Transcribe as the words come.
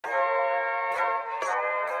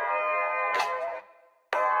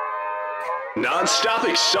Non-stop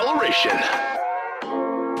acceleration.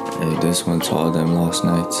 Hey, this one to all them lost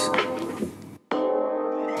nights.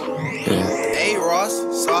 Yeah. Hey Ross,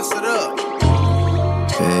 sauce it up.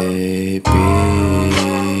 Baby,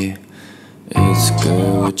 it's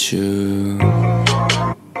good with you.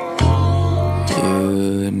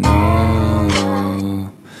 You know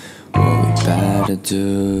what we better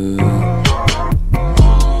do.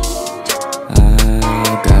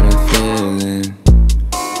 I got a feeling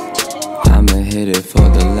I'ma hit it for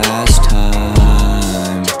the last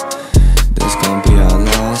time. This gon' be our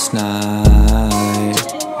last night.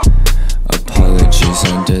 Apologies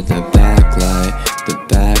under the backlight, the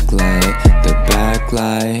backlight, the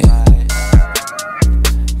backlight.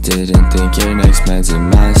 Didn't think your next man's in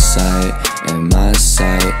my sight, in my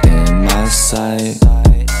sight, in my sight.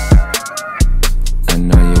 I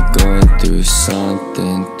know you're going through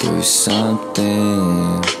something,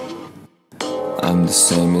 I'm the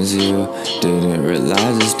same as you. Didn't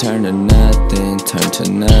realize it's turned to nothing, turned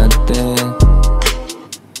to nothing.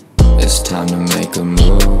 It's time to make a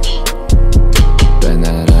move. Bend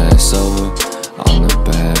that ass over on the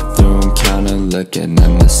bathroom counter, looking at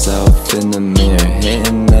myself in the mirror,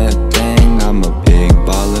 hitting that thing. I'm a big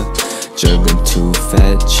baller, juggling two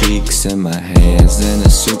fat cheeks in my hands, and a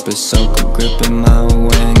super soaker gripping my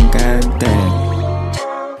wing. Goddamn,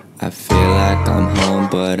 I feel like I'm home,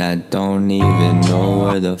 but I don't even know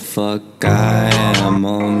where the fuck I am.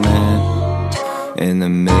 Oh man, in the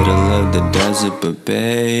middle of the desert, but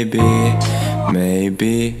baby,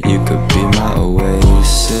 maybe you could be my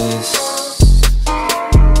oasis.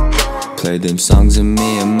 Play them songs in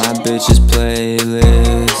me and my bitch's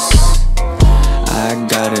playlist. I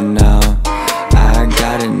got it now, I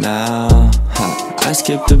got it now. I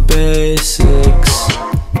skipped the basics.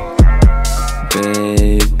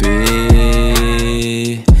 Baby,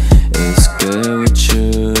 it's good with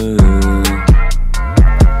you.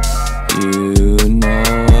 You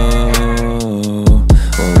know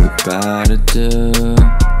what we gotta do.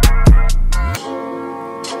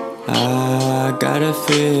 I got a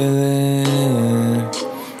feeling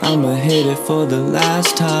I'ma hit it for the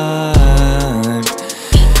last time.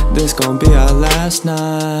 This gon' be our last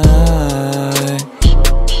night.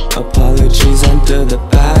 Apologies under the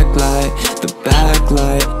backlight, the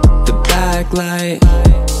backlight, the backlight.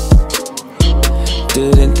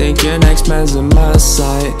 Didn't think your next man's in my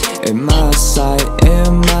sight, in my sight,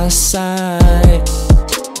 in my sight.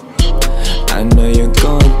 I know you're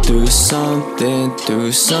going through something,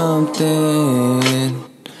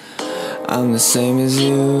 I'm the same as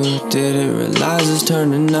you. Didn't realize it's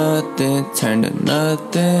turned to nothing, turned to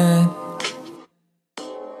nothing.